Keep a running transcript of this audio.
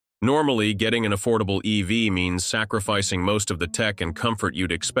Normally, getting an affordable EV means sacrificing most of the tech and comfort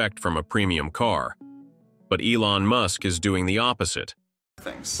you'd expect from a premium car. But Elon Musk is doing the opposite.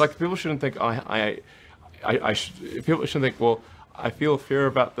 Like, people shouldn't think, people shouldn't think, well, I feel fear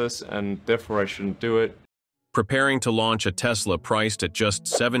about this and therefore I shouldn't do it. Preparing to launch a Tesla priced at just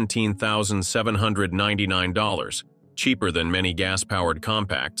 $17,799, cheaper than many gas-powered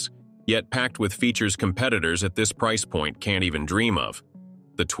compacts, yet packed with features competitors at this price point can't even dream of.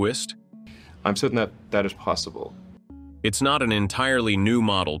 The twist? I'm certain that that is possible. It's not an entirely new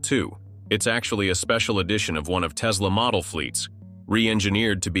Model 2. It's actually a special edition of one of Tesla model fleets,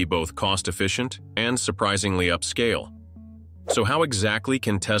 re-engineered to be both cost-efficient and surprisingly upscale. So how exactly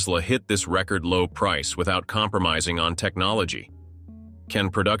can Tesla hit this record low price without compromising on technology? Can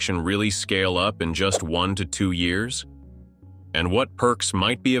production really scale up in just 1 to 2 years? And what perks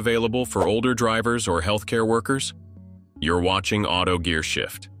might be available for older drivers or healthcare workers? You're watching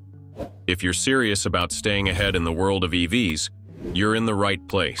autogearshift. If you're serious about staying ahead in the world of EVs, you're in the right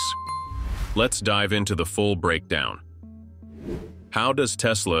place. Let's dive into the full breakdown. How does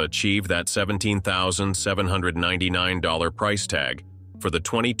Tesla achieve that $17,799 price tag for the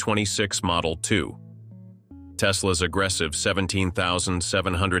 2026 Model 2? Tesla's aggressive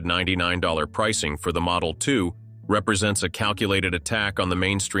 $17,799 pricing for the Model 2 represents a calculated attack on the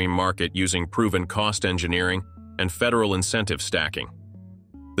mainstream market using proven cost engineering and federal incentive stacking.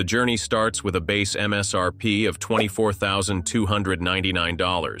 The journey starts with a base MSRP of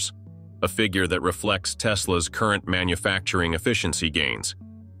 $24,299, a figure that reflects Tesla's current manufacturing efficiency gains.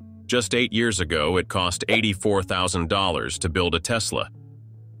 Just 8 years ago, it cost $84,000 to build a Tesla.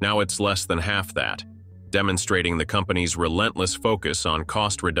 Now it's less than half that, demonstrating the company's relentless focus on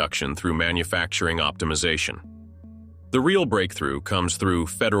cost reduction through manufacturing optimization. The real breakthrough comes through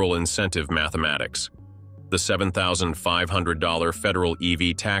federal incentive mathematics. The $7,500 federal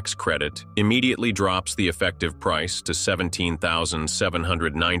EV tax credit immediately drops the effective price to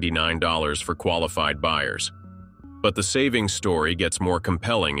 $17,799 for qualified buyers. But the savings story gets more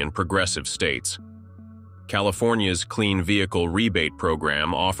compelling in progressive states. California's Clean Vehicle Rebate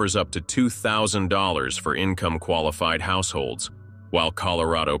Program offers up to $2,000 for income-qualified households, while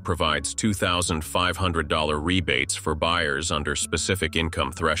Colorado provides $2,500 rebates for buyers under specific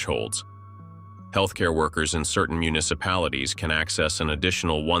income thresholds. Healthcare workers in certain municipalities can access an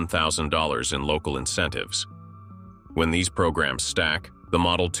additional $1,000 in local incentives. When these programs stack, the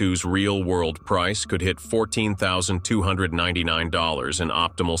Model 2's real-world price could hit $14,299 in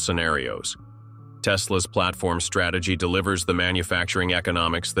optimal scenarios. Tesla's platform strategy delivers the manufacturing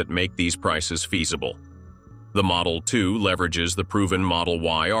economics that make these prices feasible. The Model 2 leverages the proven Model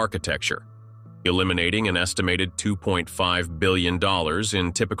Y architecture, eliminating an estimated $2.5 billion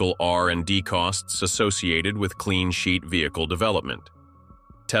in typical R&D costs associated with clean sheet vehicle development.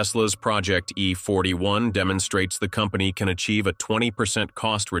 Tesla's Project E41 demonstrates the company can achieve a 20%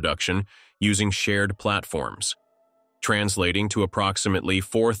 cost reduction using shared platforms, translating to approximately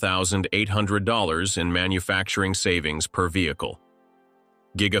 $4,800 in manufacturing savings per vehicle.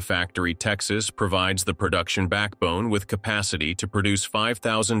 Gigafactory Texas provides the production backbone with capacity to produce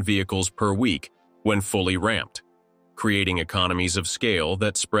 5,000 vehicles per week when fully ramped, creating economies of scale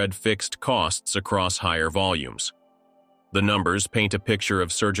that spread fixed costs across higher volumes. The numbers paint a picture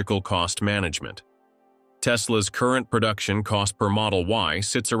of surgical cost management. Tesla's current production cost per Model Y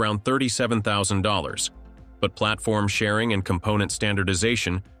sits around $37,000, but platform sharing and component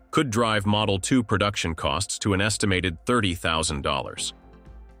standardization could drive Model 2 production costs to an estimated $30,000.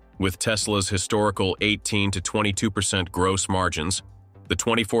 With Tesla's historical 18 to 22% gross margins, the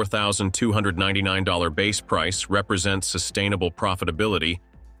 $24,299 base price represents sustainable profitability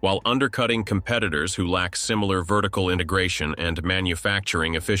while undercutting competitors who lack similar vertical integration and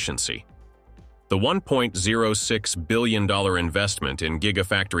manufacturing efficiency. The $1.06 billion investment in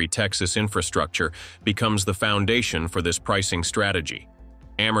Gigafactory Texas infrastructure becomes the foundation for this pricing strategy,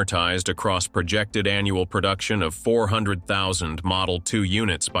 amortized across projected annual production of 400,000 Model 2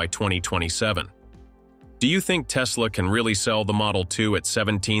 units by 2027. Do you think Tesla can really sell the Model 2 at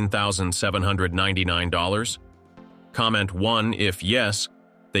 $17,799? Comment 1 if yes,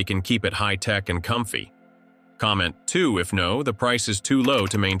 they can keep it high-tech and comfy. Comment 2 if no, the price is too low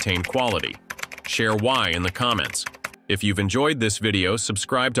to maintain quality. Share why in the comments. If you've enjoyed this video,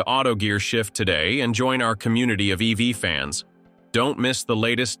 subscribe to autogearshift today and join our community of EV fans. Don't miss the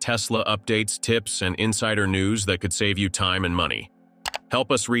latest Tesla updates, tips, and insider news that could save you time and money. Help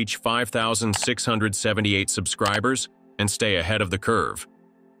us reach 5,678 subscribers and stay ahead of the curve.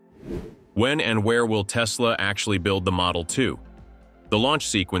 When and where will Tesla actually build the Model 2? The launch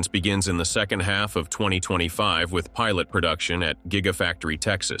sequence begins in the second half of 2025 with pilot production at Gigafactory,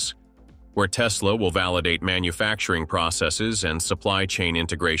 Texas, where Tesla will validate manufacturing processes and supply chain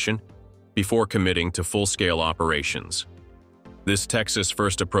integration before committing to full-scale operations. This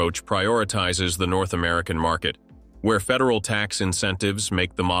Texas-first approach prioritizes the North American market, where federal tax incentives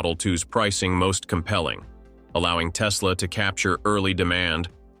make the Model 2's pricing most compelling, allowing Tesla to capture early demand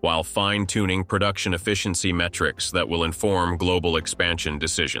while fine-tuning production efficiency metrics that will inform global expansion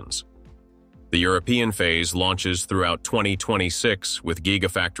decisions. The European phase launches throughout 2026, with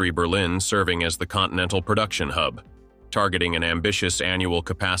Gigafactory Berlin serving as the continental production hub, targeting an ambitious annual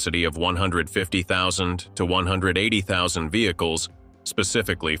capacity of 150,000 to 180,000 vehicles,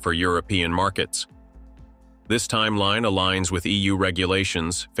 specifically for European markets. This timeline aligns with EU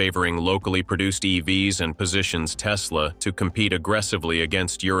regulations favoring locally produced EVs and positions Tesla to compete aggressively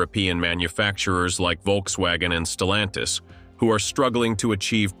against European manufacturers like Volkswagen and Stellantis, who are struggling to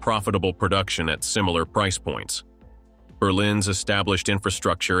achieve profitable production at similar price points. Berlin's established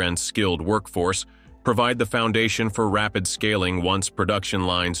infrastructure and skilled workforce provide the foundation for rapid scaling once production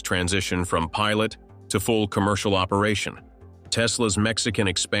lines transition from pilot to full commercial operation. Tesla's Mexican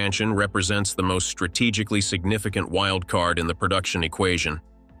expansion represents the most strategically significant wildcard in the production equation,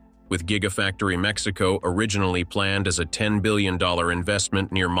 with Gigafactory Mexico originally planned as a $10 billion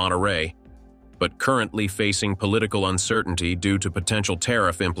investment near Monterrey, but currently facing political uncertainty due to potential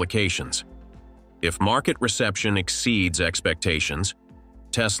tariff implications. If market reception exceeds expectations,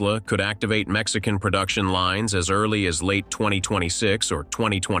 Tesla could activate Mexican production lines as early as late 2026 or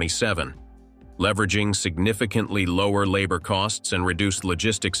 2027, leveraging significantly lower labor costs and reduced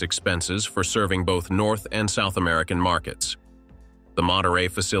logistics expenses for serving both North and South American markets. The Monterrey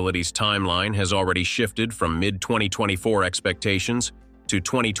facility's timeline has already shifted from mid-2024 expectations to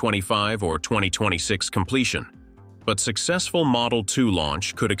 2025 or 2026 completion, but successful Model 2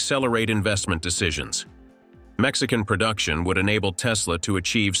 launch could accelerate investment decisions. Mexican production would enable Tesla to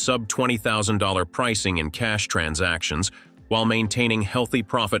achieve sub-$20,000 pricing in cash transactions while maintaining healthy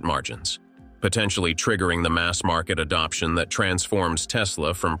profit margins, potentially triggering the mass market adoption that transforms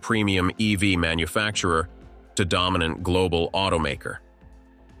Tesla from premium EV manufacturer to dominant global automaker.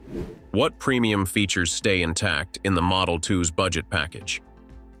 What premium features stay intact in the Model 2's budget package?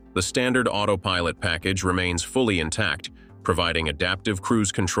 The standard autopilot package remains fully intact, providing adaptive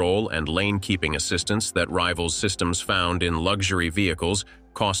cruise control and lane-keeping assistance that rivals systems found in luxury vehicles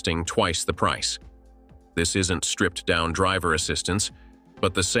costing twice the price. This isn't stripped-down driver assistance,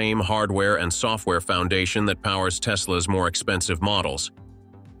 but the same hardware and software foundation that powers Tesla's more expensive models,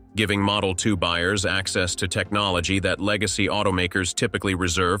 giving Model 2 buyers access to technology that legacy automakers typically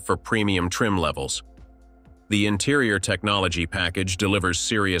reserve for premium trim levels. The interior technology package delivers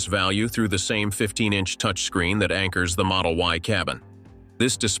serious value through the same 15-inch touchscreen that anchors the Model Y cabin.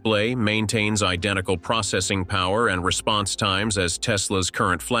 This display maintains identical processing power and response times as Tesla's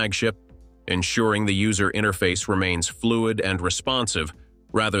current flagship, ensuring the user interface remains fluid and responsive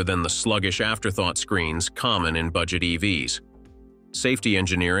rather than the sluggish afterthought screens common in budget EVs. Safety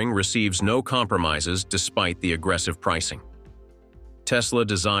engineering receives no compromises despite the aggressive pricing. Tesla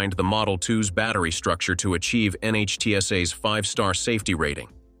designed the Model 2's battery structure to achieve NHTSA's 5-star safety rating,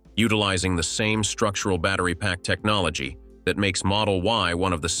 utilizing the same structural battery pack technology that makes Model Y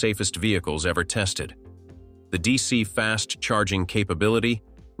one of the safest vehicles ever tested. The DC fast charging capability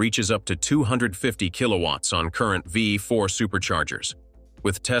reaches up to 250 kilowatts on current V4 superchargers,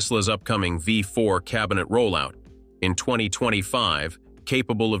 with Tesla's upcoming V4 cabinet rollout in 2025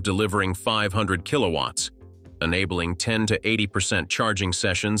 capable of delivering 500 kilowatts, enabling 10 to 80% charging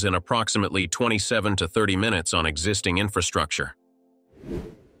sessions in approximately 27 to 30 minutes on existing infrastructure.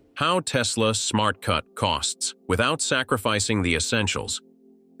 How Tesla smart-cut costs without sacrificing the essentials.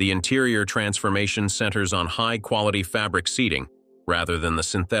 The interior transformation centers on high-quality fabric seating rather than the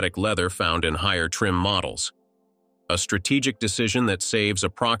synthetic leather found in higher trim models. A strategic decision that saves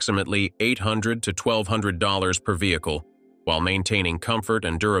approximately $800 to $1,200 per vehicle while maintaining comfort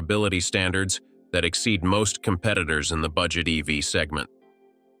and durability standards that exceed most competitors in the budget EV segment.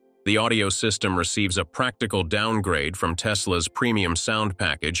 The audio system receives a practical downgrade from Tesla's premium sound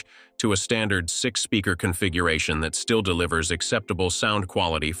package to a standard 6-speaker configuration that still delivers acceptable sound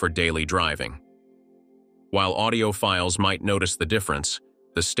quality for daily driving. While audiophiles might notice the difference,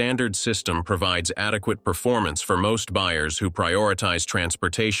 the standard system provides adequate performance for most buyers who prioritize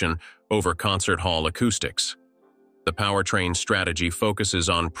transportation over concert hall acoustics. The powertrain strategy focuses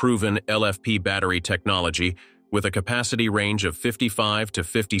on proven LFP battery technology with a capacity range of 55 to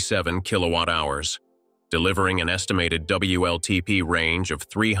 57 kilowatt-hours. delivering an estimated WLTP range of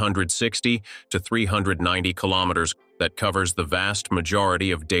 360 to 390 kilometers that covers the vast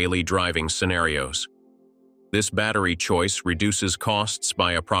majority of daily driving scenarios. This battery choice reduces costs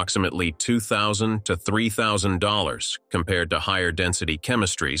by approximately $2,000 to $3,000 compared to higher density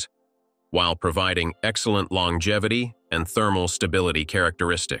chemistries, while providing excellent longevity and thermal stability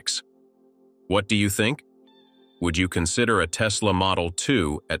characteristics. What do you think? Would you consider a Tesla Model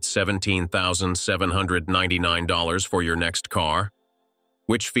 2 at $17,799 for your next car?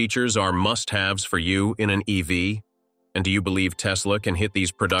 Which features are must-haves for you in an EV? And do you believe Tesla can hit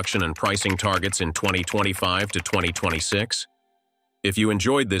these production and pricing targets in 2025 to 2026? If you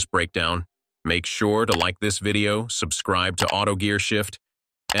enjoyed this breakdown, make sure to like this video, subscribe to AutoGearShift,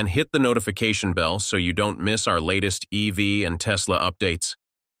 and hit the notification bell so you don't miss our latest EV and Tesla updates.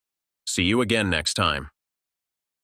 See you again next time.